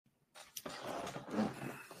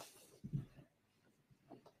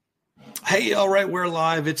Hey, all right, we're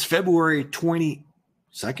live. It's February 22nd?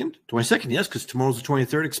 22nd, yes, because tomorrow's the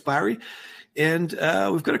 23rd expiry. And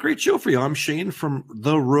we've got a great show for you. I'm Shane from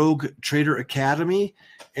the Rogue Trader Academy.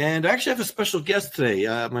 And I actually have a special guest today.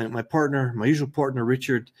 My partner, my usual partner,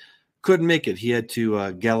 Richard, couldn't make it. He had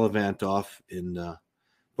to gallivant off in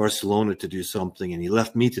Barcelona to do something, and he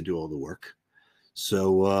left me to do all the work.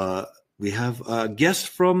 So we have a guest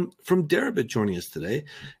from Deribit joining us today,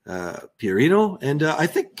 Pierino. And I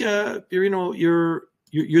think, Pierino,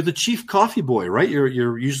 you're the chief coffee boy, right?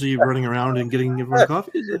 You're usually running around and getting everyone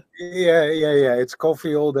coffee. Yeah. It's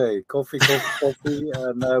coffee all day. Coffee,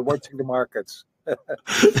 and watching the markets.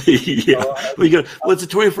 Yeah. Well, it's a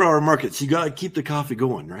 24-hour market, so you got to keep the coffee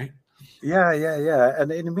going, right? Yeah.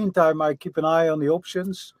 And in the meantime, I keep an eye on the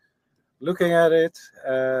options, looking at it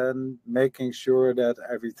and making sure that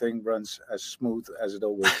everything runs as smooth as it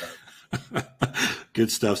always does.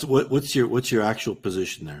 Good stuff. So what's your actual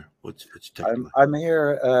position there? What's I'm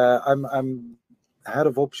here. I'm head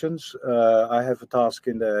of options. I have a task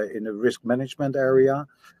in the risk management area.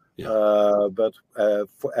 Yeah. But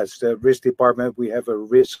as the risk department, we have a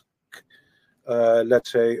risk.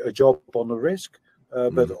 Let's say a job on the risk.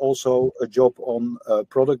 But also a job on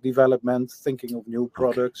product development, thinking of new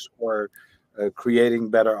products, or creating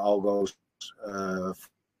better algos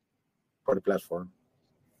for the platform.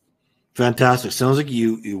 Fantastic. Sounds like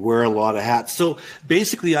you wear a lot of hats. So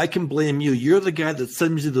basically, I can blame you. You're the guy that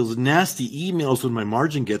sends me those nasty emails when my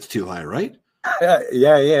margin gets too high, right? Yeah.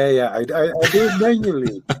 I do it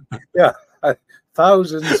manually. Yeah.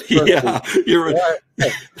 Thousands. Yeah, you're right.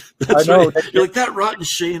 Yeah. I know. Right. You're like that rotten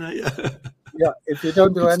Shane. Yeah, if you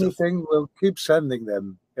don't do anything, we'll keep sending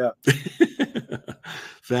them. Yeah.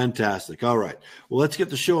 Fantastic. All right. Well, let's get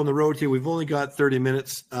the show on the road here. We've only got 30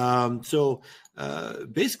 minutes. So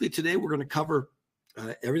basically today we're going to cover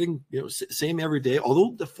everything, same every day,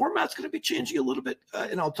 although the format's going to be changing a little bit.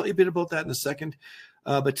 And I'll tell you a bit about that in a second.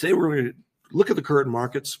 But today we're going to look at the current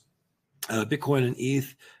markets, Bitcoin and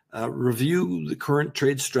ETH, review the current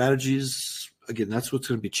trade strategies. Again, that's what's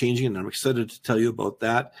going to be changing, and I'm excited to tell you about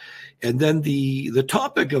that. And then the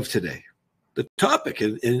topic of today, and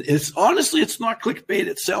it's honestly, it's not clickbait.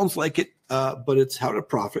 It sounds like it, but it's how to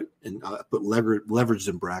profit and put leverage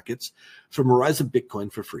in brackets from a rise of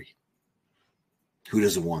Bitcoin for free. Who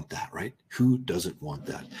doesn't want that, right? Who doesn't want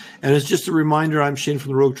that? And it's just a reminder, I'm Shane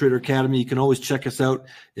from the Rogue Trader Academy. You can always check us out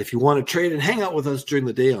if you want to trade and hang out with us during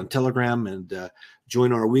the day on Telegram and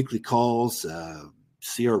join our weekly calls,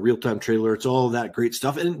 see our real-time trade alerts, all of that great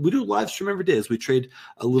stuff. And we do live stream every day as we trade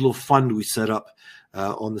a little fund we set up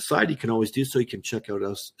on the side. You can always do so. You can check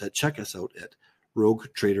us out at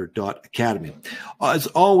roguetrader.academy. As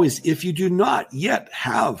always, if you do not yet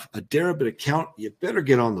have a Deribit account, you better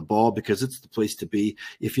get on the ball because it's the place to be.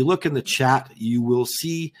 If you look in the chat, you will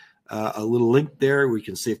see a little link there where you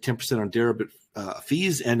can save 10% on Deribit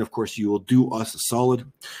fees. And of course, you will do us a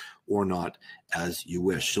solid or not, as you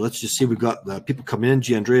wish. So let's just see. We've got people come in.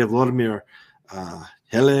 Andrea, Vladimir,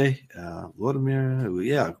 Hele, Vladimir.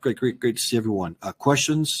 Yeah, great to see everyone.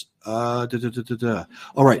 Questions? All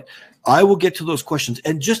right. I will get to those questions.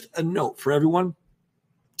 And just a note for everyone,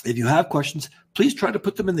 if you have questions, please try to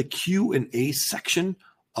put them in the Q&A section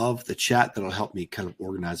of the chat. That'll help me kind of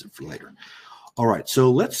organize it for later. All right. So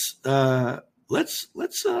let's move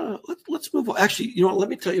on. Actually, you know what? Let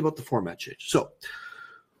me tell you about the format change. So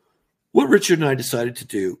what Richard and I decided to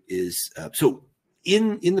do is, so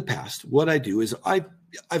in the past, what I do is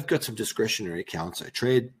I've got some discretionary accounts I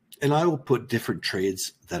trade, and I will put different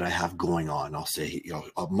trades that I have going on. I'll say,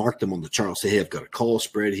 I'll mark them on the chart. I'll say, hey, I've got a call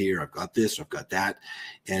spread here. I've got this, I've got that.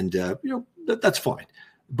 And, that's fine.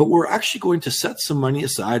 But we're actually going to set some money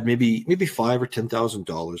aside, maybe $5,000 or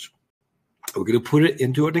 $10,000. We're going to put it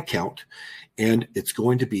into an account, and it's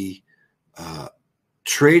going to be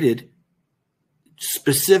traded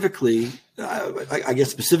specifically, I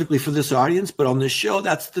guess specifically for this audience, but on this show,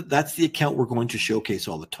 that's the account we're going to showcase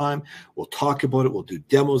all the time. We'll talk about it. We'll do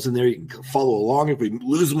demos in there. You can follow along. If we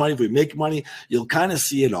lose money, if we make money, you'll kind of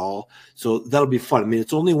see it all. So that'll be fun. I mean,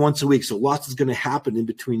 it's only once a week, so lots is going to happen in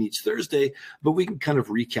between each Thursday, but we can kind of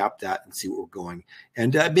recap that and see what we're going.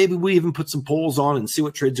 And maybe we even put some polls on and see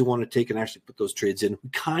what trades you want to take and actually put those trades in. We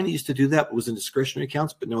kind of used to do that. It was in discretionary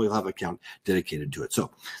accounts, but now we'll have an account dedicated to it. So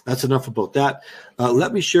that's enough about that.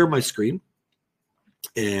 Let me share my screen.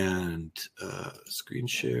 And screen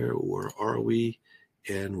share, where are we?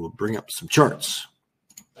 And we'll bring up some charts.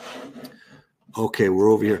 Okay, we're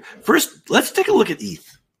over here. First, let's take a look at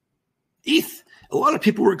ETH. ETH, a lot of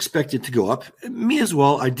people were expected to go up. Me as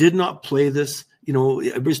well. I did not play this You know,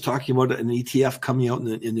 everybody's talking about an ETF coming out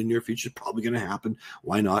in the near future. Probably going to happen.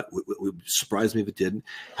 Why not? It would surprise me if it didn't.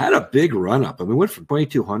 Had a big run up. I mean, went from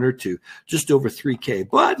 2,200 to just over 3K.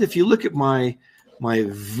 But if you look at my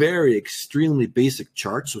very extremely basic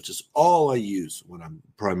charts, which is all I use when I'm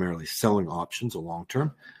primarily selling options or long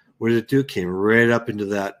term, what did it do? It came right up into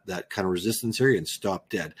that kind of resistance area and stopped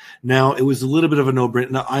dead. Now, it was a little bit of a no-brainer.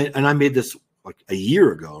 Now, I made this like a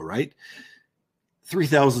year ago, right?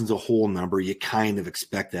 3,000 is a whole number. You kind of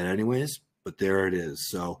expect that anyways, but there it is.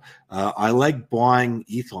 So I like buying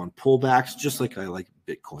ETH on pullbacks, just like I like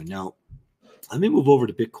Bitcoin. Now, let me move over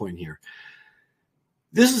to Bitcoin here.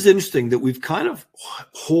 This is interesting that we've kind of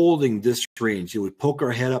holding this range. You know, we poke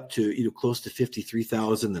our head up to close to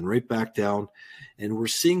 53,000, then right back down, and we're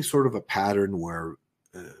seeing sort of a pattern where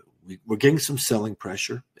we're getting some selling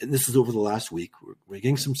pressure, and this is over the last week. We're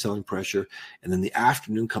getting some selling pressure, and then the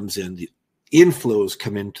afternoon comes in. The inflows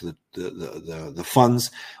come into the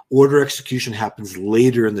funds. Order execution happens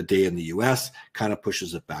later in the day in the U.S., kind of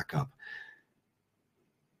pushes it back up.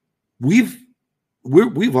 We've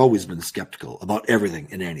always been skeptical about everything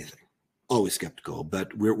and anything, always skeptical,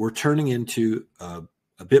 but we're turning into a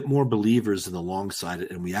bit more believers in the long side,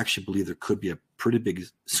 and we actually believe there could be a pretty big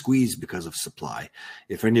squeeze because of supply.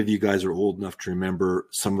 If any of you guys are old enough to remember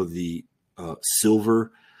some of the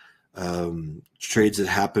silver trades that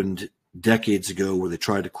happened decades ago where they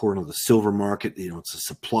tried to corner the silver market, it's a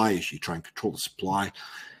supply issue, try and control the supply.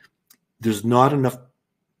 There's not enough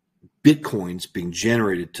Bitcoins being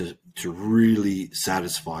generated to really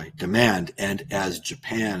satisfy demand. And as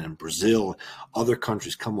Japan and Brazil, other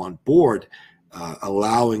countries come on board,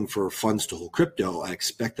 allowing for funds to hold crypto, I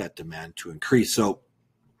expect that demand to increase. So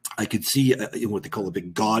I could see what they call a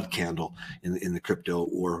big God candle in the crypto,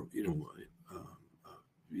 or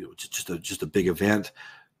just a big event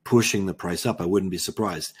pushing the price up. I wouldn't be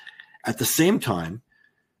surprised. At the same time,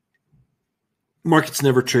 markets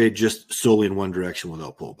never trade just solely in one direction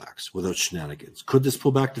without pullbacks, without shenanigans. Could this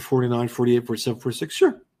pull back to 49, 48, 47, 46?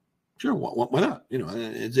 Sure. Why not?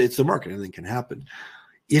 It's the market. Anything can happen.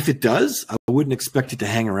 If it does, I wouldn't expect it to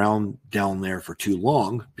hang around down there for too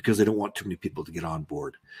long because they don't want too many people to get on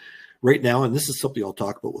board. Right now, and this is something I'll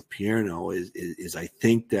talk about with Pierno, is I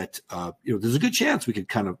think that there's a good chance we could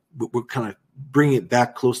we're kind of bring it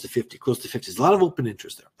back close to 50. There's a lot of open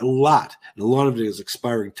interest there, and a lot of it is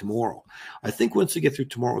expiring tomorrow. I think once we get through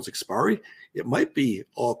tomorrow's expiry, it might be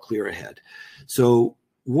all clear ahead. So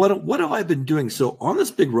what have I been doing? So on this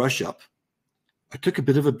big rush up, I took a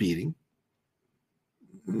bit of a beating.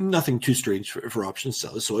 Nothing too strange for option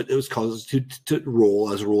sellers. So it was caused to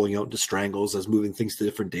roll as rolling out into strangles, as moving things to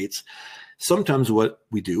different dates. Sometimes what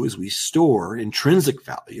we do is we store intrinsic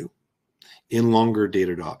value in longer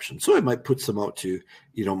dated options. So I might put some out to,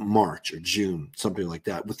 March or June, something like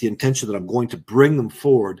that, with the intention that I'm going to bring them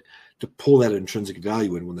forward to pull that intrinsic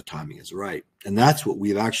value in when the timing is right. And that's what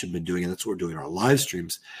we've actually been doing. And that's what we're doing in our live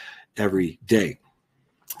streams every day.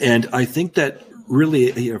 And I think that really,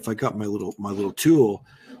 if I got my little tool,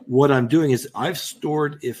 what I'm doing is I've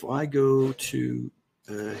stored, if I go to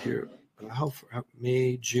here, how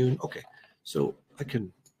May, June. Okay. So I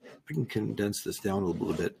can condense this down a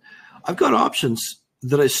little bit. I've got options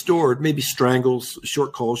that I stored, maybe strangles,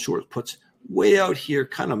 short calls, short puts, way out here,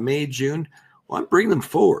 kind of May, June. Well, I'm bringing them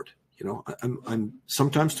forward. I'm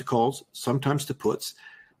sometimes to calls, sometimes to puts.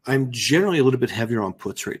 I'm generally a little bit heavier on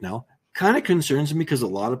puts right now. Kind of concerns me because a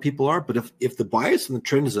lot of people are, but if the bias and the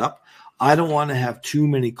trend is up, I don't want to have too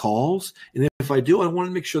many calls. And if I do, I want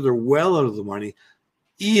to make sure they're well out of the money,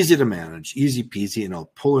 easy to manage, easy peasy, and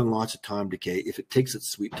I'll pull in lots of time decay if it takes its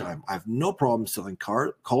sweet time. I have no problem selling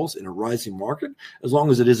calls in a rising market as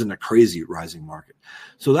long as it isn't a crazy rising market.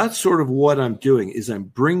 So that's sort of what I'm doing is I'm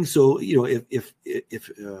bringing, so, if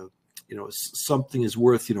something is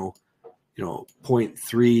worth,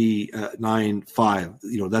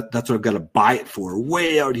 0.395, that's what I've got to buy it for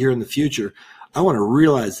way out here in the future. I want to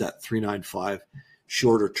realize that 395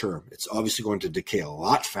 shorter term. It's obviously going to decay a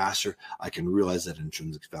lot faster. I can realize that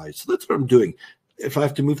intrinsic value. So that's what I'm doing. If I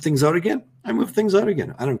have to move things out again, I move things out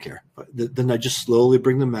again. I don't care. But then I just slowly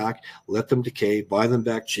bring them back, let them decay, buy them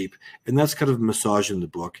back cheap. And that's kind of massaging the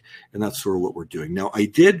book. And that's sort of what we're doing. Now, I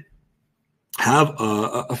did have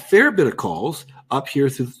a fair bit of calls up here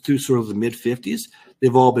through sort of the mid 50s.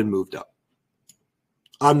 They've all been moved up.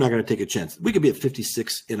 I'm not going to take a chance. We could be at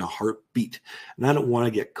 56 in a heartbeat, and I don't want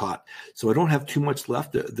to get caught. So I don't have too much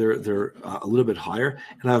left. They're a little bit higher,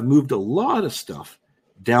 and I've moved a lot of stuff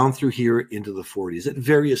down through here into the 40s at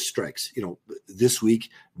various strikes. You know, this week,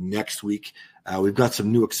 next week, we've got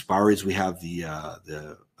some new expiries. We have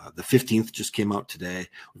the 15th just came out today.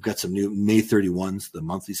 We've got some new May 31s. The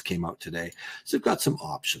monthlies came out today. So we've got some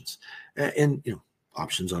options, and you know,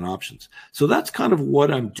 options on options. So that's kind of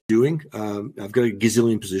what I'm doing. I've got a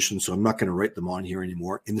gazillion positions, so I'm not going to write them on here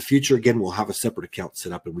anymore. In the future, again, we'll have a separate account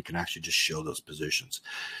set up and we can actually just show those positions.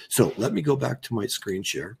 So let me go back to my screen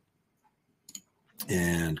share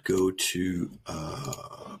and go to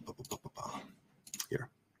here.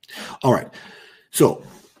 All right. So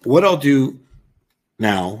what I'll do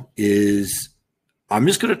now is I'm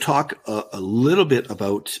just going to talk a little bit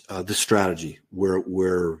about the strategy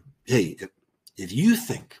where hey, if you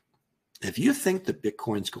think that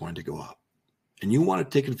Bitcoin's going to go up and you want to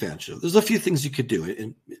take advantage of it, there's a few things you could do.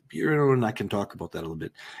 And Bureau and I can talk about that a little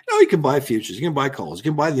bit. You know, you can buy futures, you can buy calls, you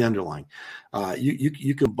can buy the underlying,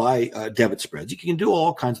 you can buy debit spreads, you can do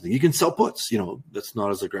all kinds of things. You can sell puts, you know, that's not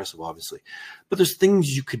as aggressive, obviously, but there's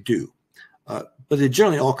things you could do, but they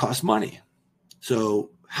generally all cost money. So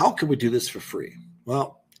how can we do this for free?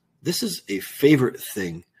 Well, this is a favorite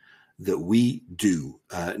thing that we do.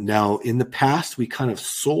 Now, in the past, we kind of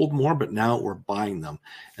sold more, but now we're buying them.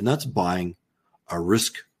 And that's buying a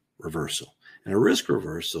risk reversal. And a risk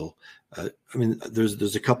reversal, I mean,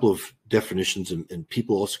 there's a couple of definitions, and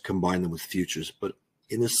people also combine them with futures. But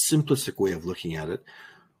in a simplistic way of looking at it,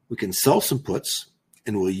 we can sell some puts,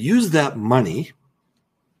 and we'll use that money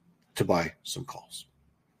to buy some calls.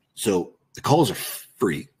 So the calls are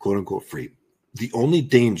free, quote unquote free. The only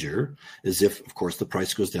danger is if, of course, the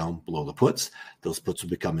price goes down below the puts. Those puts will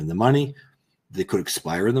become in the money. They could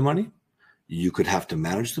expire in the money. You could have to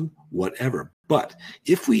manage them, whatever. But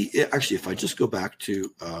if I just go back to,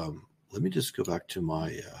 let me just go back to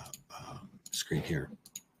my screen here.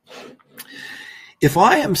 If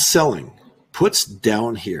I am selling puts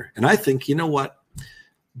down here, and I think, you know what,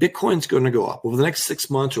 Bitcoin's going to go up over the next 6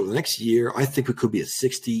 months, over the next year, I think it could be at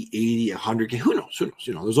 60, 80, 100K. Who knows? Who knows?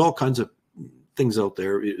 You know, there's all kinds of things out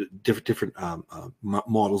there, different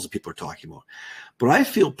models that people are talking about. But I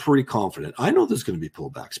feel pretty confident. I know there's going to be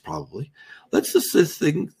pullbacks probably. Let's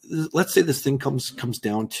say this thing comes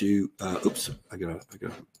down to oops, I gotta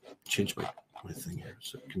change my thing here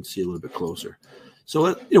so you can see a little bit closer. So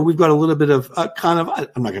you know, we've got a little bit of kind of,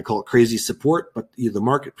 I'm not going to call it crazy support, but the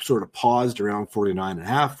market sort of paused around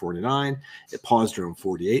 49.5, 49. It paused around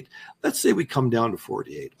 48. Let's say we come down to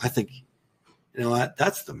 48. I think, you know what,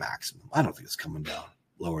 that's the maximum. I don't think it's coming down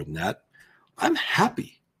lower than that. I'm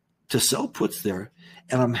happy to sell puts there,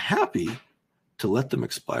 and I'm happy to let them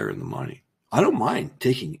expire in the money. I don't mind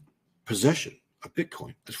taking possession of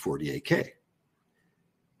Bitcoin at 48K.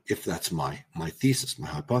 If that's my thesis, my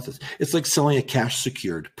hypothesis. It's like selling a cash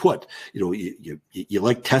secured put. You know, you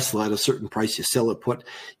like Tesla at a certain price, you sell a put,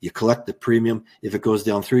 you collect the premium. If it goes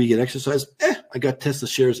down through, you get exercise. I got Tesla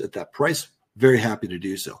shares at that price. Very happy to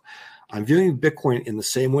do so. I'm viewing Bitcoin in the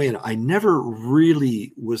same way, and I never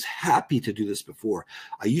really was happy to do this before.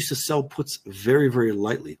 I used to sell puts very, very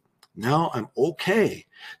lightly. Now I'm okay.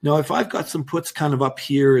 Now, if I've got some puts kind of up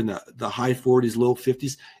here in the high 40s, low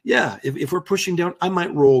 50s, yeah, if we're pushing down, I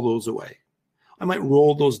might roll those away. I might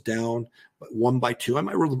roll those down one by two. I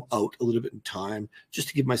might roll them out a little bit in time just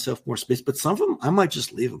to give myself more space. But some of them, I might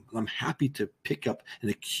just leave them. And I'm happy to pick up and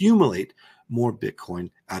accumulate more Bitcoin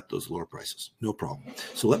at those lower prices. No problem.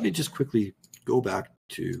 So let me just quickly go back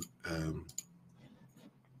to the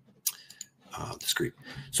screen.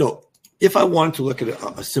 So if I wanted to look at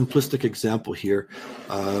a simplistic example here,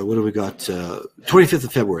 what do we got? 25th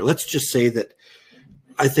of February. Let's just say that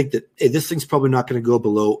I think that this thing's probably not going to go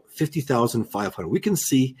below 50,500. We can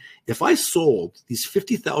see if I sold these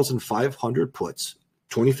 50,500 puts,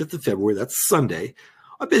 25th of February, that's Sunday,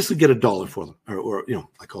 I basically get $1 for them, or you know,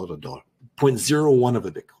 I call it $1, 0.01 of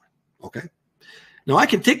a Bitcoin. Okay. Now I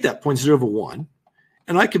can take that 0.01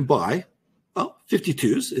 and I can buy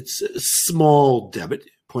 52s. It's a small debit,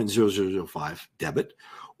 0.0005 debit,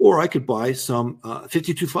 or I could buy some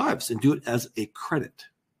 52 fives and do it as a credit.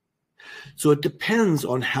 So it depends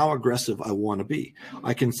on how aggressive I want to be.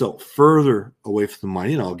 I can sell further away from the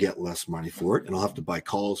money and I'll get less money for it, and I'll have to buy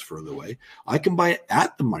calls further away. I can buy it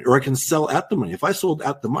at the money, or I can sell at the money. If I sold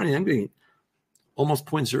at the money, I'm getting almost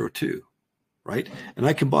 0.02, right? And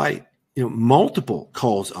I can buy, you know, multiple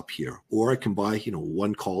calls up here, or I can buy, you know,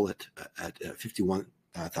 one call at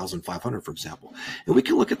 51,500, for example. And we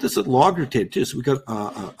can look at this at logger tape too. So we got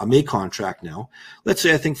a May contract now. Let's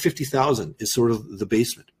say I think 50,000 is sort of the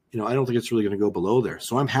basement. You know, I don't think it's really going to go below there.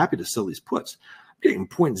 So I'm happy to sell these puts. I'm getting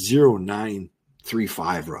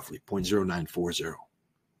 0.0935 roughly, 0.0940.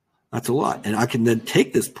 That's a lot. And I can then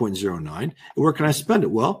take this 0.09, and where can I spend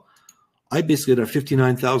it? Well, I basically get a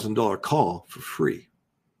 $59,000 call for free.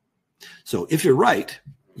 So if you're right,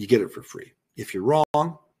 you get it for free. If you're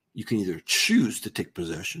wrong, you can either choose to take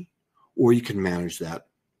possession, or you can manage that,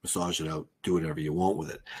 massage it out, do whatever you want with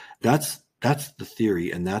it. That's the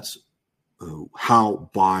theory, and that's how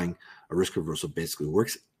buying a risk reversal basically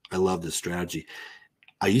works. I love this strategy.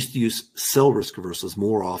 I used to sell risk reversals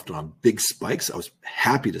more often on big spikes. I was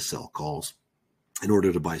happy to sell calls in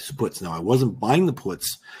order to buy puts. Now, I wasn't buying the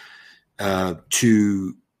puts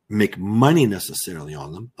to make money necessarily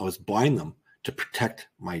on them. I was buying them to protect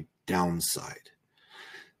my downside.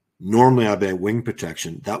 Normally, I buy wing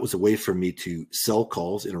protection. That was a way for me to sell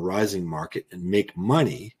calls in a rising market and make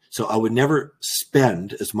money. So I would never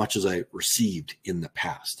spend as much as I received in the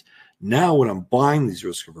past. Now, when I'm buying these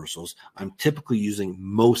risk reversals, I'm typically using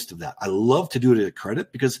most of that. I love to do it at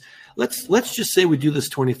credit because let's just say we do this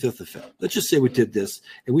 25th of Feb. Let's just say we did this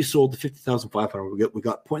and we sold the 50,500. We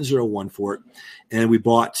got 0.01 for it, and we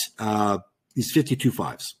bought these 52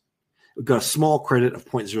 fives. We've got a small credit of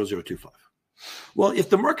 0.0025. Well, if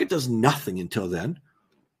the market does nothing until then,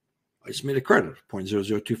 I just made a credit of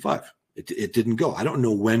 0.0025. It didn't go. I don't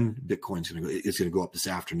know when Bitcoin's going to go. It's going to go up this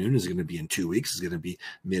afternoon. Is it going to be in 2 weeks? Is it going to be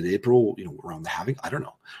mid-April, around the halving? I don't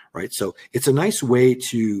know, right? So it's a nice way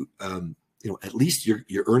to, at least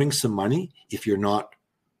you're earning some money if you're not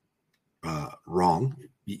wrong.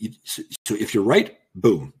 So if you're right,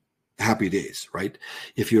 boom, happy days, right?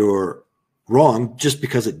 If you're wrong, just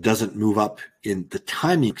because it doesn't move up in the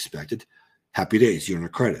time you expected, happy days, you earn a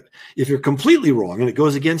credit. If you're completely wrong and it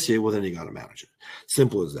goes against you, well, then you got to manage it.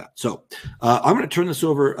 Simple as that. So I'm going to turn this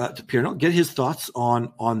over to Pierre now, get his thoughts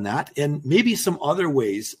on that, and maybe some other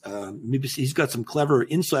ways. Maybe he's got some clever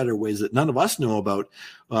insider ways that none of us know about.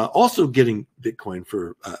 Also getting Bitcoin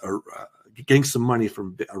for getting some money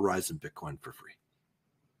from a rise in Bitcoin for free.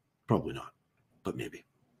 Probably not, but maybe.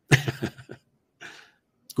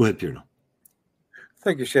 Go ahead, Pierre.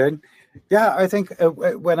 Thank you, Shane. Yeah, I think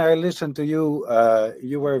when I listened to you,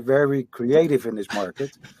 you were very creative in this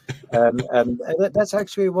market, and that's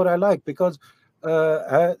actually what I like, because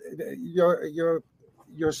you're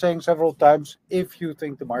saying several times if you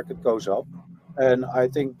think the market goes up, and I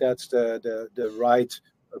think that's the right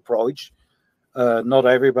approach. Not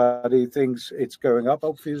everybody thinks it's going up,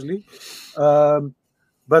 obviously,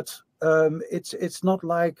 but it's not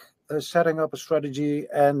like setting up a strategy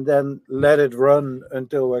and then let it run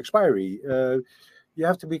until expiry. You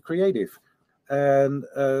have to be creative, and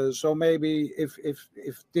so maybe if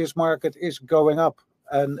this market is going up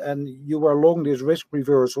and you are long this risk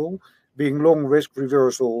reversal, being long risk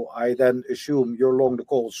reversal, I then assume you're long the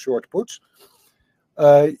calls, short puts.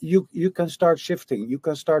 You can start shifting. You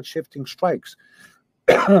can start shifting strikes.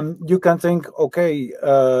 You can think, okay,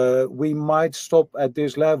 we might stop at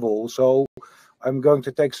this level, so I'm going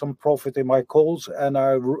to take some profit in my calls, and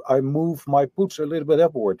I move my puts a little bit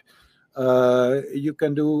upward. You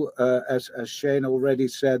can do, as Shane already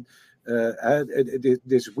said,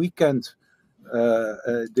 this weekend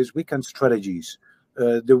strategies.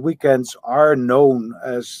 The weekends are known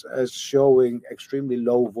as showing extremely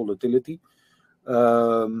low volatility.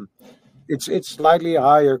 It's slightly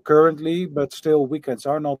higher currently, but still weekends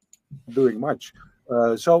are not doing much.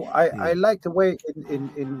 So I like the way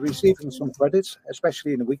in receiving some credits,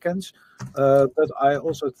 especially in the weekends. But I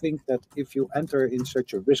also think that if you enter in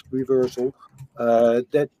such a risk reversal,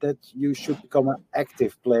 that you should become an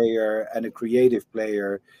active player and a creative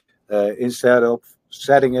player instead of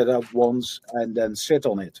setting it up once and then sit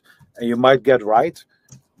on it. And you might get right,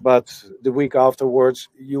 but the week afterwards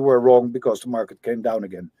you were wrong because the market came down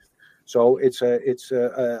again. So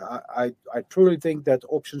I truly think that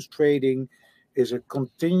options trading is a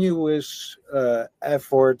continuous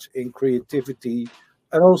effort in creativity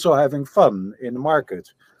and also having fun in the market.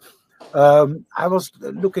 I was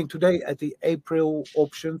looking today at the April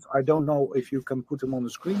options. I don't know if you can put them on the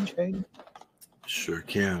screen, Shane. Sure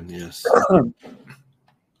can, yes.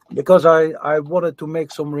 Because I wanted to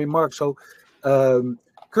make some remarks. So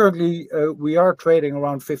currently we are trading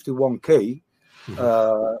around 51K,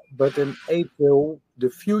 but in April the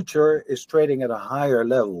future is trading at a higher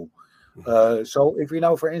level. So if we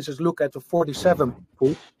now, for instance, look at the 47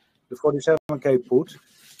 put, the 47K put,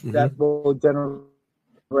 that will generate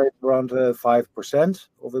around 5%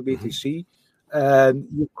 of a BTC, and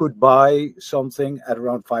you could buy something at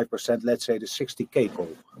around 5%, let's say the 60K call.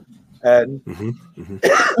 And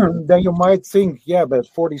then you might think, yeah, but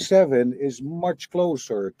 47 is much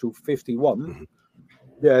closer to 51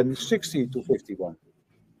 than 60 to 51.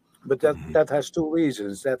 But that has two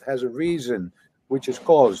reasons. That has a reason which is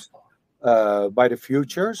caused by the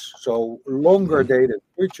futures. So longer dated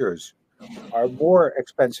futures are more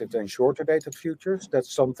expensive than shorter dated futures.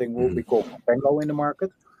 That's something what we call contango in the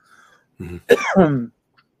market.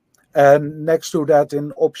 And next to that,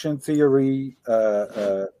 in option theory,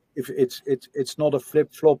 if it's not a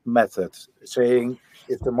flip-flop method, saying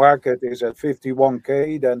if the market is at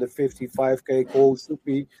 51K, then the 55K call should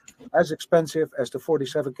be as expensive as the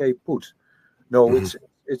 47K put. No,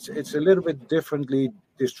 it's a little bit differently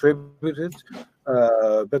distributed,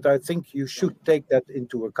 but I think you should take that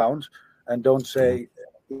into account and don't say,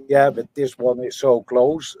 yeah, but this one is so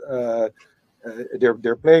close.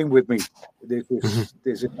 They're playing with me. This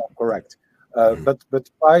is not correct. But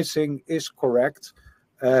pricing is correct,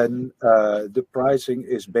 and the pricing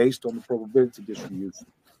is based on the probability distribution.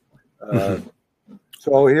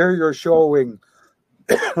 So here you're showing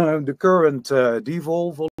the current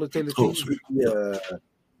devol volatility.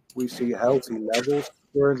 We see healthy levels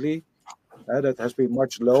currently. That has been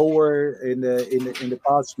much lower in the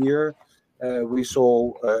past year. We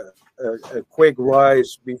saw a quick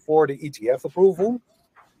rise before the ETF approval.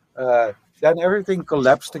 Then everything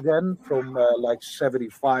collapsed again from like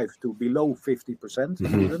 75 to below 50%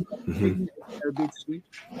 even BTC.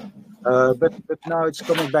 But now it's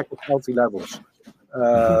coming back at healthy levels.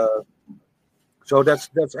 So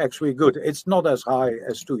that's actually good. It's not as high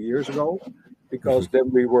as 2 years ago, because then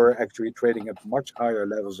we were actually trading at much higher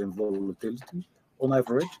levels in volatility on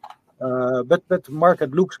average. But the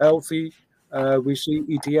market looks healthy. We see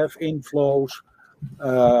ETF inflows.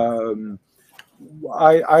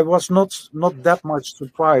 I was not that much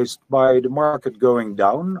surprised by the market going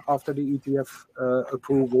down after the ETF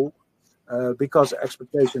approval, because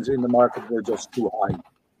expectations in the market were just too high.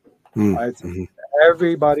 I think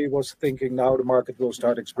everybody was thinking now the market will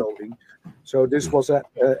start exploding. So this was a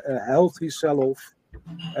healthy sell-off,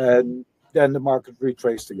 and then the market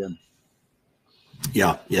retraced again.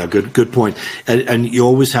 Yeah, good point. And you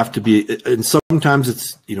always have to be, and sometimes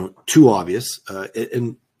it's too obvious.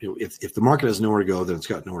 And if the market has nowhere to go, then it's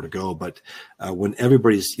got nowhere to go. But when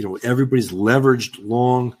everybody's leveraged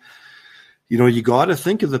long, you got to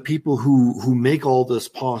think of the people who make all this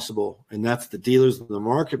possible, and that's the dealers and the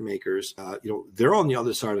market makers. They're on the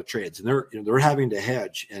other side of trades, and they're having to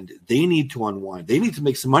hedge, and they need to unwind. They need to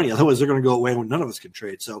make some money, otherwise they're going to go away when none of us can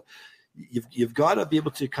trade. So you've got to be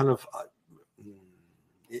able to kind of,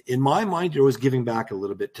 in my mind, you're always giving back a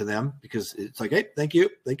little bit to them, because it's like, hey, thank you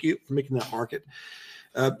for making that market.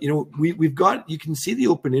 We've got, you can see the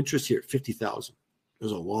open interest here at 50,000.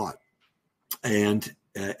 There's a lot, and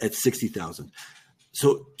at 60,000.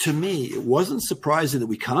 So to me, it wasn't surprising that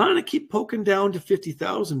we kind of keep poking down to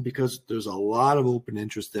 50,000, because there's a lot of open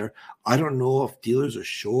interest there. I don't know if dealers are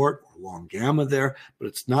short or long gamma there, but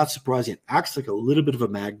it's not surprising. It acts like a little bit of a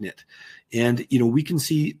magnet. And, we can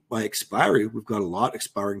see by expiry, we've got a lot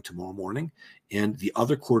expiring tomorrow morning, and the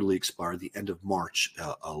other quarterly expire the end of March.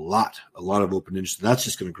 A lot of open interest. That's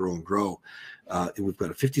just going to grow and grow. We've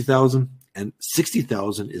got a 50,000, and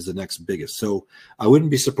 60,000 is the next biggest. So I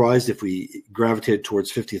wouldn't be surprised if we gravitated towards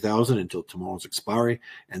 50,000 until tomorrow's expiry,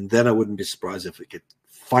 and then I wouldn't be surprised if it could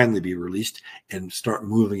finally be released and start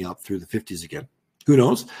moving up through the 50s again. Who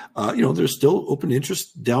knows? There's still open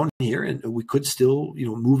interest down here, and we could still,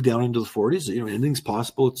 move down into the 40s. Anything's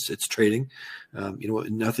possible. It's trading.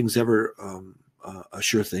 Nothing's ever a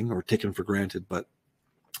sure thing or taken for granted. But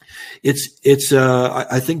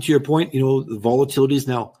I think to your point, the volatility is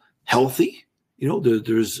now healthy.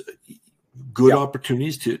 There's good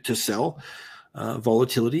opportunities to sell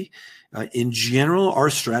volatility. In general,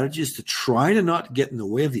 our strategy is to try to not get in the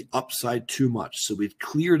way of the upside too much. So we've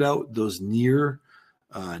cleared out those near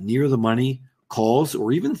the money calls,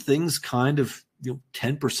 or even things kind of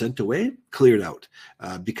 10% away, cleared out,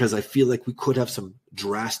 because I feel like we could have some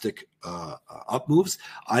drastic up moves.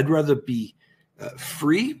 I'd rather be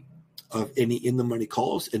free of any in the money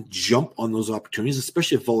calls and jump on those opportunities,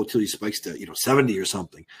 especially if volatility spikes to 70 or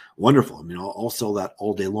something. Wonderful. I mean, I'll sell that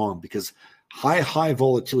all day long, because high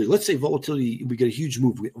volatility. Let's say volatility, we get a huge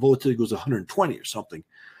move. Volatility goes to 120 or something.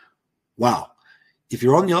 Wow. If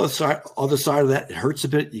you're on the other side of that, it hurts a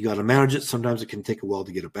bit. You got to manage it. Sometimes it can take a while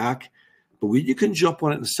to get it back. But when you can jump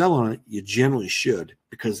on it and sell on it, you generally should,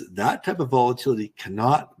 because that type of volatility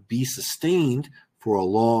cannot be sustained for a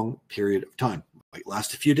long period of time. It might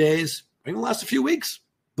last a few days, it might last a few weeks,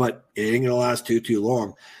 but it ain't going to last too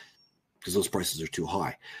long, because those prices are too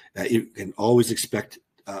high. You can always expect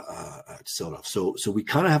to sell it off. So we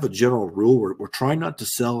kind of have a general rule. We're trying not to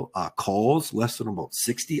sell calls less than about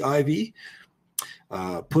 60 IV.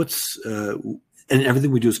 Puts, and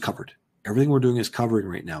everything we do is covered. Everything we're doing is covering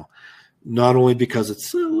right now, not only because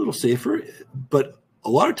it's a little safer, but a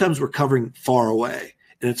lot of times we're covering far away,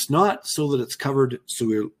 and it's not so that it's covered so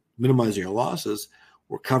we're minimizing our losses.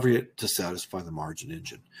 We're covering it to satisfy the margin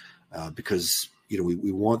engine, because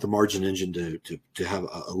we want the margin engine to have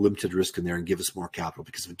a limited risk in there and give us more capital.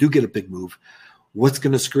 Because if we do get a big move, what's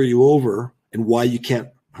going to screw you over and why you can't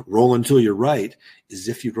roll until you're right is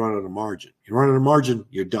if you run out of margin. You run out of margin,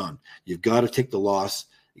 you're done. You've got to take the loss,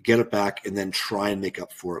 get it back, and then try and make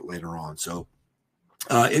up for it later on. So,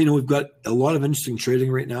 we've got a lot of interesting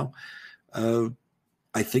trading right now.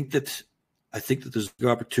 I think that there's good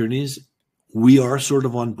opportunities. We are sort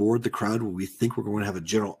of on board the crowd where we think we're going to have a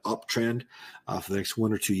general uptrend for the next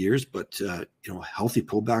 1 or 2 years. But healthy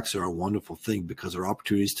pullbacks are a wonderful thing because there are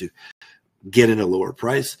opportunities to get in a lower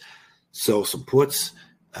price, sell some puts,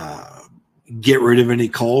 get rid of any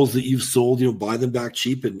calls that you've sold, buy them back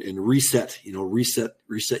cheap and reset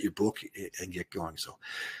your book and get going. So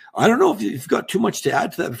I don't know if you've got too much to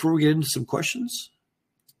add to that before we get into some questions.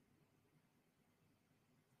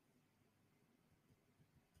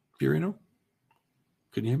 Pirino,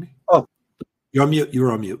 can you hear me? Oh, you're on mute. You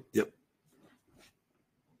were on mute. Yep.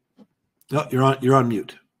 No, you're on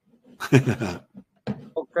mute.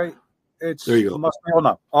 okay. There you go. Must be on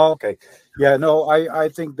now. Oh, okay. Yeah, no, I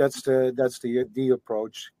think that's the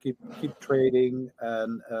approach. Keep trading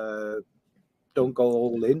and don't go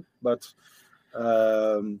all in, but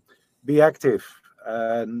be active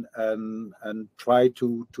and try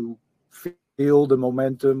to feel the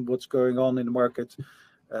momentum, what's going on in the market,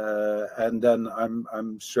 and then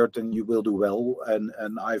I'm certain you will do well.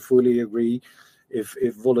 And I fully agree. If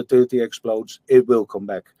volatility explodes, it will come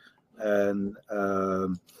back. And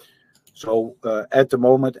so at the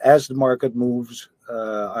moment, as the market moves,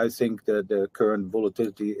 I think that the current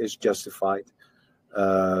volatility is justified.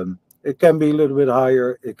 It can be a little bit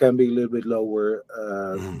higher, it can be a little bit lower,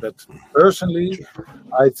 but personally,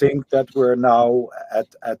 I think that we're now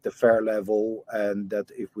at the fair level, and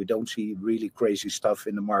that if we don't see really crazy stuff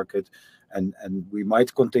in the market, and we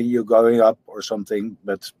might continue going up or something,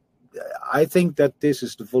 but I think that this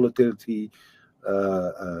is the volatility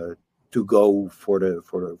to go for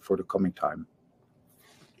the coming time.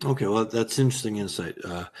 Okay, well, that's interesting insight.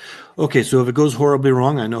 Okay, so if it goes horribly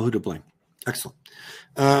wrong, I know who to blame. Excellent.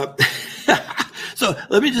 So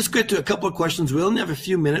let me just get to a couple of questions. We only have a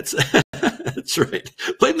few minutes. That's right.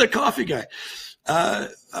 Blame the coffee guy.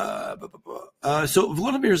 So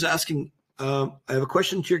Vladimir is asking, I have a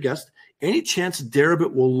question to your guest. Any chance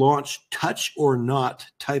Deribit will launch touch or not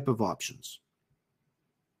type of options?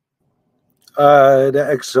 The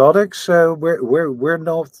exotics, we're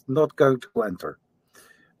not going to enter,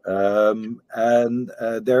 and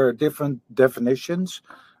there are different definitions.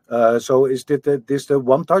 So is this the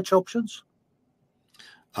one-touch options?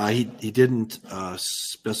 He didn't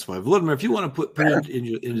specify. Vladimir, if you want to put it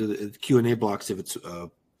into the Q&A box, if it's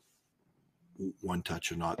one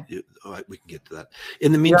touch or not, we can get to that.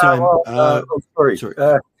 In the meantime, sorry.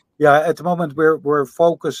 Yeah, at the moment we're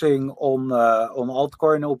focusing on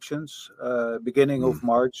altcoin options. Beginning of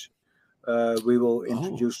March, we will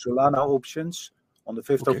introduce Solana options on the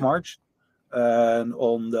 5th of March, and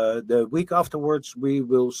on the week afterwards we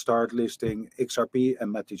will start listing XRP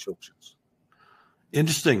and Matic options.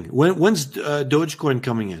 Interesting. When's Dogecoin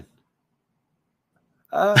coming in?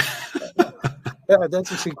 Yeah,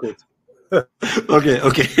 that's a secret. Okay.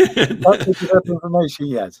 Not that information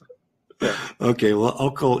yet. Yeah. Okay, well,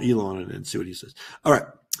 I'll call Elon and see what he says. All right,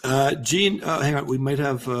 Gene, hang on. We might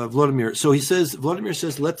have Vladimir. So Vladimir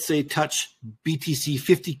says, let's say touch BTC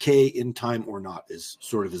 50K in time or not is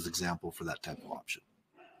sort of his example for that type of option.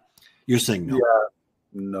 You're saying no?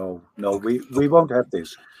 Yeah, no. We won't have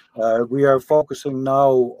this. We are focusing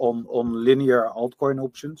now on linear altcoin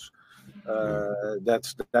options.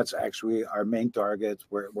 That's actually our main target.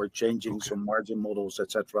 We're changing some margin models,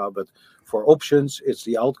 etc. But for options, it's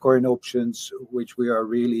the altcoin options which we are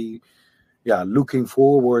really, looking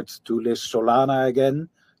forward to list Solana again.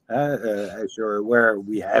 As you're aware,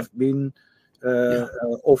 we have been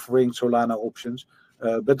offering Solana options,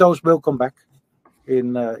 but those will come back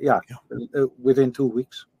in within 2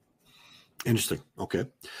 weeks. Interesting. Okay.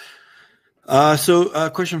 So a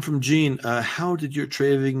question from Gene. How did your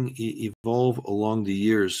trading evolve along the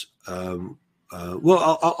years? Well,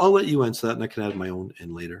 I'll let you answer that, and I can add my own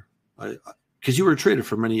in later. Because you were a trader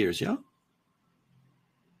for many years, yeah?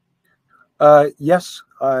 Yes,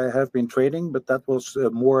 I have been trading, but that was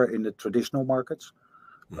more in the traditional markets,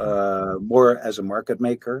 more as a market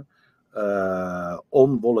maker,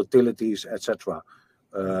 on volatilities, etc.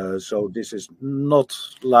 So this is not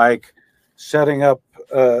like setting up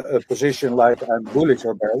a position like I'm bullish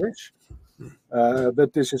or bearish.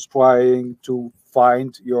 But this is trying to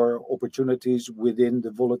find your opportunities within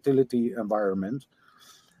the volatility environment.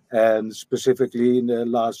 And specifically in the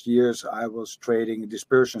last years, I was trading a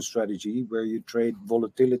dispersion strategy where you trade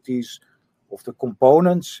volatilities of the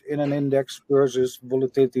components in an index versus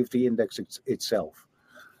volatility of the index itself.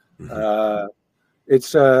 Mm-hmm.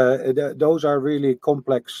 Those are really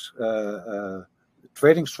complex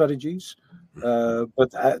trading strategies,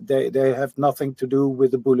 but they have nothing to do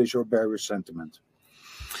with the bullish or bearish sentiment.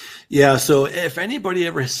 Yeah, so if anybody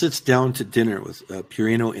ever sits down to dinner with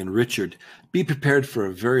Pierino and Richard, be prepared for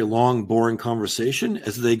a very long, boring conversation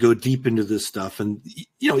as they go deep into this stuff. And,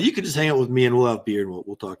 you can just hang out with me and we'll have beer and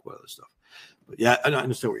we'll talk about other stuff. But yeah, I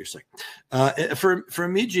understand what you're saying. For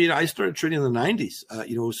me, Gene, I started trading in the 90s.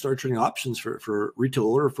 Started trading options for retail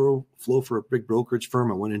order flow for a big brokerage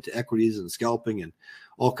firm. I went into equities and scalping and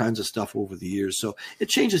all kinds of stuff over the years. So it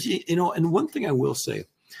changes, and one thing I will say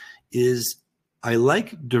is I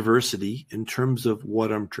like diversity in terms of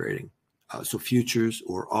what I'm trading. So futures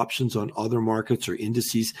or options on other markets or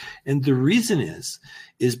indices. And the reason is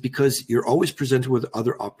because you're always presented with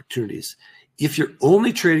other opportunities. If you're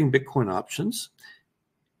only trading Bitcoin options,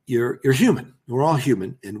 you're human. We're all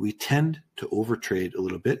human, and we tend to overtrade a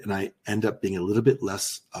little bit, and I end up being a little bit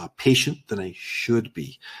less patient than I should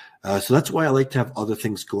be. So that's why I like to have other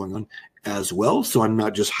things going on as well. So I'm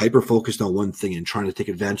not just hyper-focused on one thing and trying to take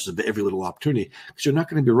advantage of every little opportunity, because you're not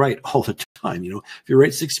going to be right all the time. If you're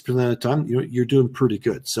right 60% of the time, you're doing pretty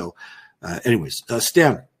good. So anyways,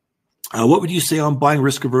 Stan, what would you say on buying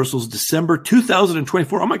risk reversals December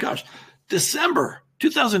 2024? Oh my gosh, December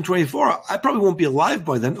 2024. I probably won't be alive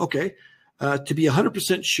by then. Okay. To be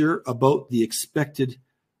 100% sure about the expected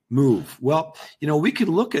move. Well, we could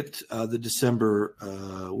look at the December,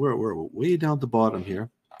 we're way down at the bottom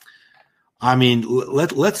here. I mean,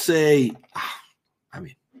 let's say,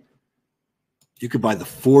 you could buy the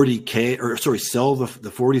 40K, or sorry, sell the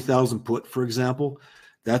 40,000 put, for example.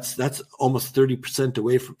 That's almost 30%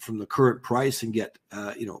 away from the current price and get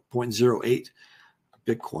 0.08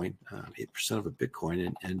 Bitcoin, 8% of a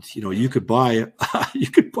Bitcoin, and you could buy the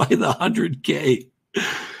 100K.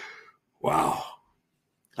 Wow,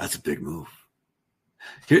 that's a big move.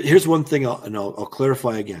 Here's one thing, I'll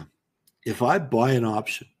clarify again. If I buy an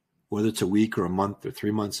option, whether it's a week or a month or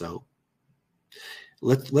 3 months out,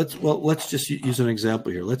 let's just use an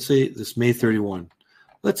example here. Let's say this May 31.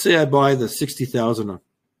 Let's say I buy the 60,000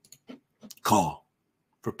 call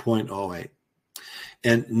for 0.08,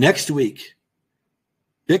 and next week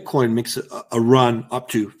Bitcoin makes a run up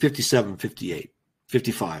to 57, 58,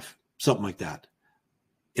 55, something like that.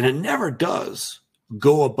 And it never does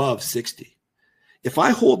go above 60. If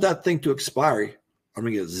I hold that thing to expiry, I'm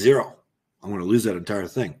going to get zero. I'm going to lose that entire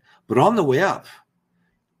thing. But on the way up,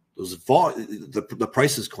 the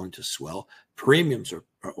price is going to swell. Premiums or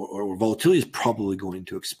volatility is probably going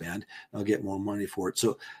to expand. I'll get more money for it.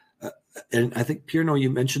 So, and I think, Pierno, you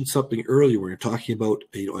mentioned something earlier when you're talking about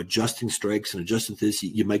adjusting strikes and adjusting this.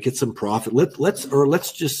 You might get some profit.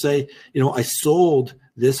 Let's just say I sold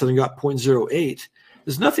this and I got 0.08.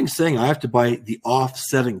 There's nothing saying I have to buy the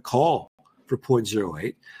offsetting call for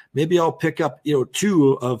 0.08. Maybe I'll pick up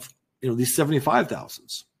two of these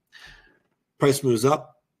 75,000s. Price moves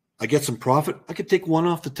up, I get some profit. I could take one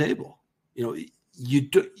off the table.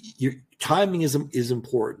 Your timing is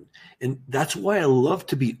important, and that's why I love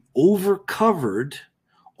to be over covered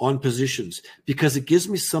on positions, because it gives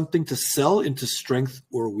me something to sell into strength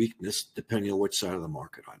or weakness depending on which side of the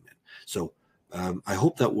market I'm in. So I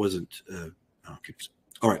hope that wasn't.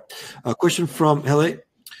 All right. A question from Hele.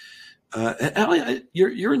 Hele,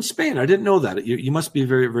 you're in Spain. I didn't know that. You must be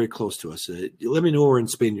very, very close to us. Let me know where in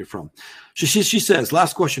Spain you're from. She says,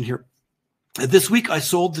 last question here. This week I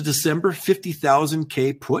sold the December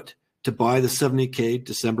 50,000K put to buy the 70K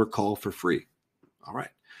December call for free. All right.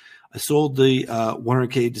 I sold the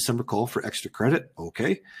 100K December call for extra credit.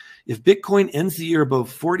 Okay. If Bitcoin ends the year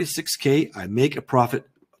above 46K, I make a profit.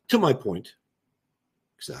 To my point.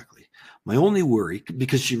 Exactly. My only worry,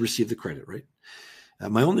 because she received the credit, right?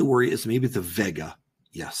 My only worry is maybe the Vega.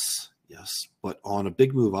 Yes. But on a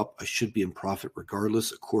big move up, I should be in profit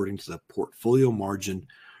regardless, according to the portfolio margin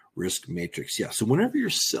risk matrix. Yeah. So whenever you're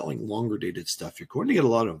selling longer dated stuff, you're going to get a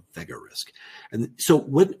lot of Vega risk. And so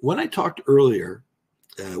when I talked earlier,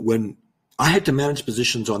 when I had to manage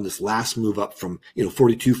positions on this last move up from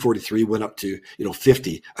 42, 43, went up to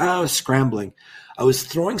 50, I was scrambling. I was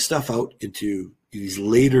throwing stuff out into these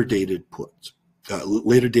later dated puts,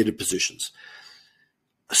 later dated positions,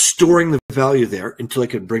 storing the value there until I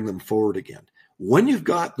could bring them forward again. When you've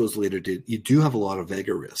got those later date, you do have a lot of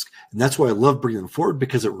Vega risk. And that's why I love bringing them forward,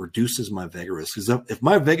 because it reduces my Vega risk. Because if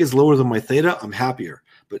my Vega is lower than my theta, I'm happier.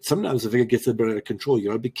 But sometimes the Vega gets a bit out of control. You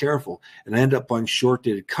got to be careful. And I end up buying short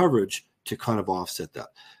dated coverage to kind of offset that.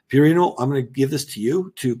 Pierino, I'm going to give this to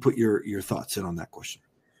you to put your thoughts in on that question.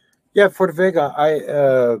 Yeah, for the Vega,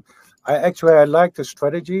 I like the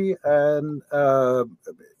strategy, and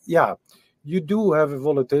you do have a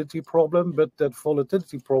volatility problem, but that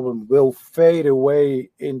volatility problem will fade away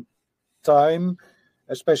in time,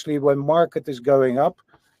 especially when market is going up.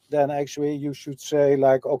 Then actually you should say,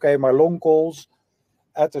 like, okay, my long calls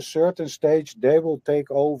at a certain stage, they will take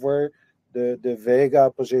over the Vega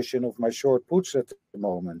position of my short puts at the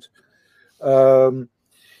moment.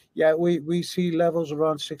 We see levels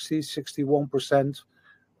around 60, 61%.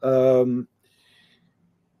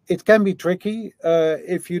 It can be tricky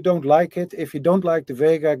if you don't like it. If you don't like the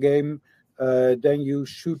Vega game, then you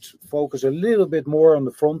should focus a little bit more on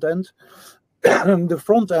the front end. The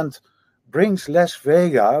front end brings less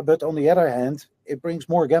Vega, but on the other hand, it brings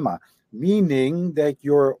more Gamma, meaning that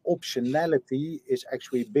your optionality is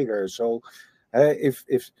actually bigger. So if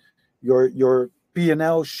your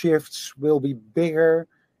P&L shifts will be bigger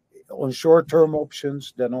on short-term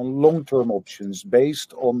options than on long-term options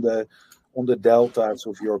based on the deltas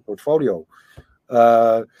of your portfolio.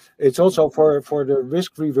 It's also for the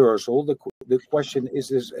risk reversal. The question, is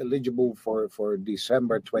this eligible for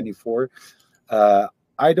December 24?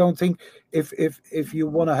 I don't think if you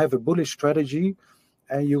want to have a bullish strategy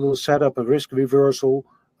and you will set up a risk reversal,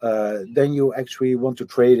 then you actually want to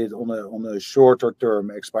trade it on a shorter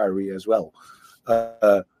term expiry as well.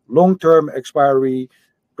 Long-term expiry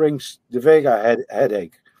brings the Vega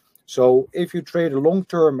headache. So if you trade a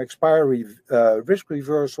long-term expiry risk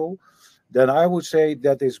reversal, then I would say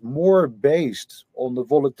that is more based on the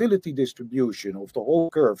volatility distribution of the whole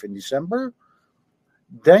curve in December.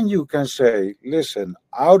 Then you can say, listen,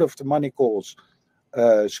 out of the money calls,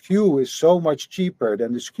 skew is so much cheaper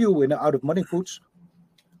than the skew in the out of money puts.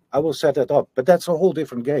 I will set that up, but that's a whole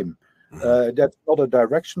different game. That's not a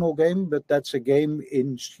directional game, but that's a game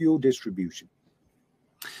in skew distribution.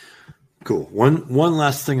 Cool. One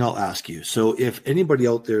last thing I'll ask you. So if anybody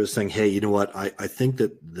out there is saying, hey, you know what, I think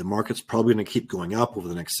that the market's probably going to keep going up over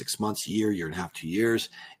the next 6 months, year and a half, 2 years,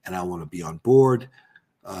 and I want to be on board,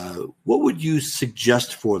 what would you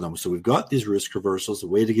suggest for them? So we've got these risk reversals, a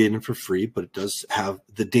way to get in for free, but it does have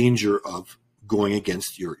the danger of going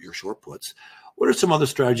against your short puts. What are some other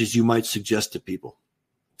strategies you might suggest to people?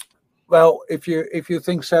 Well, if you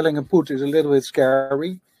think selling a put is a little bit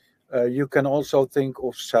scary, you can also think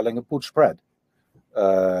of selling a put spread.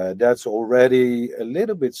 That's already a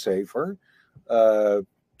little bit safer. To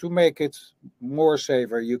make it more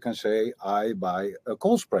safer, you can say I buy a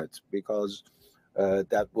call spread, because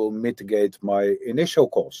that will mitigate my initial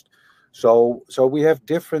cost. So we have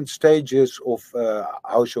different stages of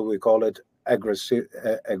how shall we call it,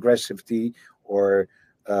 aggressivity or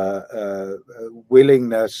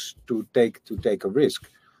willingness to take a risk.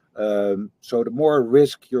 So the more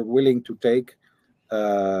risk you're willing to take,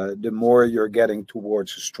 the more you're getting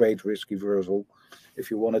towards a straight risk reversal.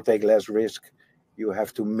 If you want to take less risk, you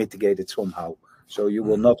have to mitigate it somehow. So you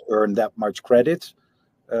will not earn that much credit,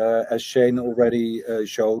 as Shane already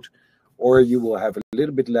showed, or you will have a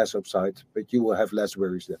little bit less upside, but you will have less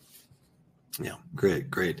worries then. Yeah,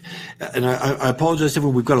 great. And I apologize,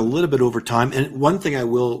 everyone. We've got a little bit over time. And one thing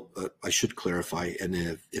I should clarify, and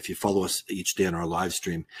if you follow us each day on our live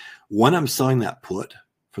stream, when I'm selling that put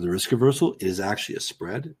for the risk reversal, it is actually a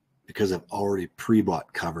spread, because I've already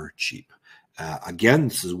pre-bought cover cheap. Again,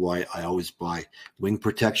 this is why I always buy wing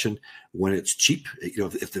protection when it's cheap. You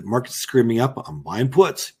know, if the market's screaming up, I'm buying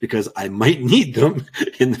puts because I might need them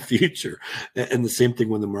in the future. And the same thing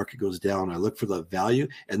when the market goes down, I look for the value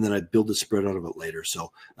and then I build a spread out of it later.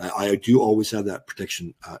 So I do always have that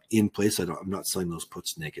protection in place. I'm not selling those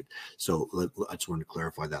puts naked. So I just wanted to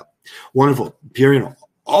clarify that. Wonderful. Pierino,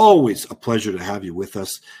 always a pleasure to have you with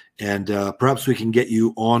us. And perhaps we can get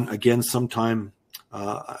you on again sometime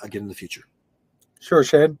again in the future. Sure,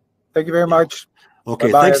 Shane. Thank you very much.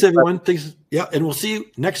 Okay. Bye-bye. Thanks, everyone. Thanks. Yeah. And we'll see you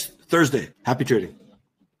next Thursday. Happy trading.